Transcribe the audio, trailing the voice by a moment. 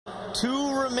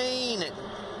2 remain.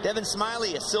 Devon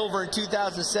Smillie, a silver in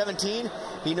 2017.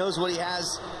 He knows what he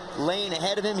has laying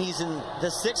ahead of him. He's in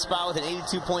the 6th spot with an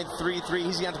 82.33.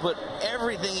 He's going to have to put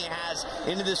everything he has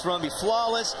into this run, be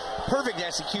flawless, perfect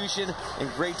execution, and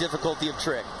great difficulty of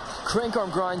trick. Crank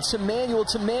arm grind to manual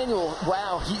to manual.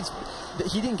 Wow,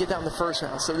 he didn't get that in the first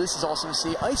round, so this is awesome to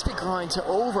see. Ice pick grind to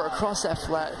over across that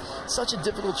flat. Such a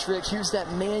difficult trick. Here's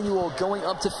that manual going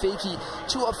up to fakie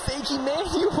to a fakie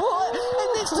manual,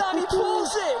 and this time he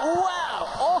pulls it. Wow,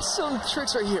 awesome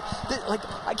tricks right here. Like,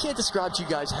 I can't describe to you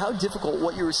guys how difficult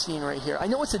what you were seeing right here. I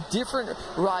know it's a different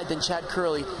ride than Chad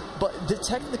Curley, but the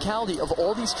technicality of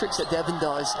all these tricks that Devon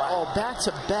does, all back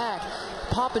to back,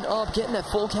 popping up, getting that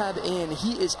full cab in.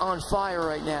 He is on fire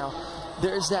right now.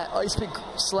 There's that ice pick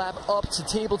slap up to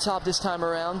tabletop this time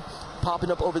around,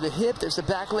 popping up over the hip. There's the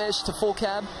backlash to full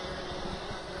cab.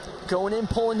 Going in,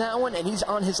 pulling that one, and he's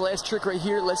on his last trick right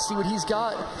here. Let's see what he's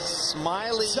got.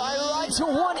 Smillie. Side ride to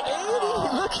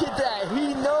 180. Look at that.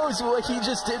 He knows what he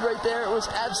just did right there. It was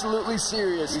absolutely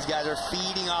serious. These guys are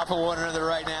feeding off of one another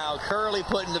right now. Curley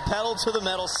putting the pedal to the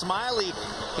metal. Smillie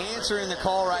answering the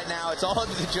call right now. It's all up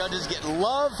to the judges, getting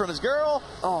love from his girl.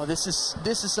 Oh, this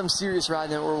is some serious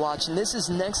riding that we're watching. This is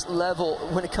next level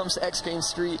when it comes to X Games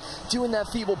Street. Doing that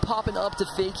feeble, popping up to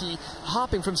fakie,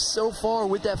 hopping from so far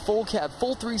with that full cab,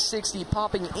 full 360.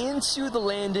 Popping into the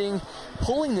landing,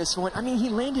 pulling this one. I mean, he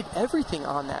landed everything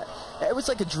on that. It was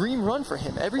like a dream run for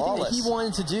him. Everything that he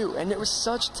wanted to do, and there was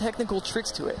such technical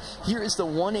tricks to it. Here is the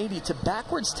 180 to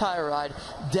backwards tire ride,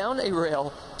 down a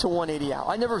rail to 180 out.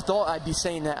 I never thought I'd be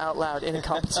saying that out loud in a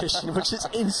competition, which is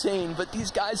insane, but these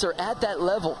guys are at that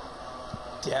level.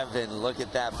 Devon, look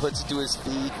at that, puts it to his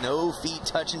feet, no feet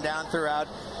touching down throughout.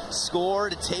 Score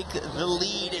to take the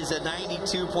lead is a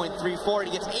 92.34.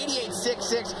 He gets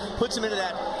 88.66, puts him into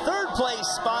that 3rd place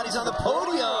spot. He's on the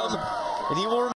podium, and he will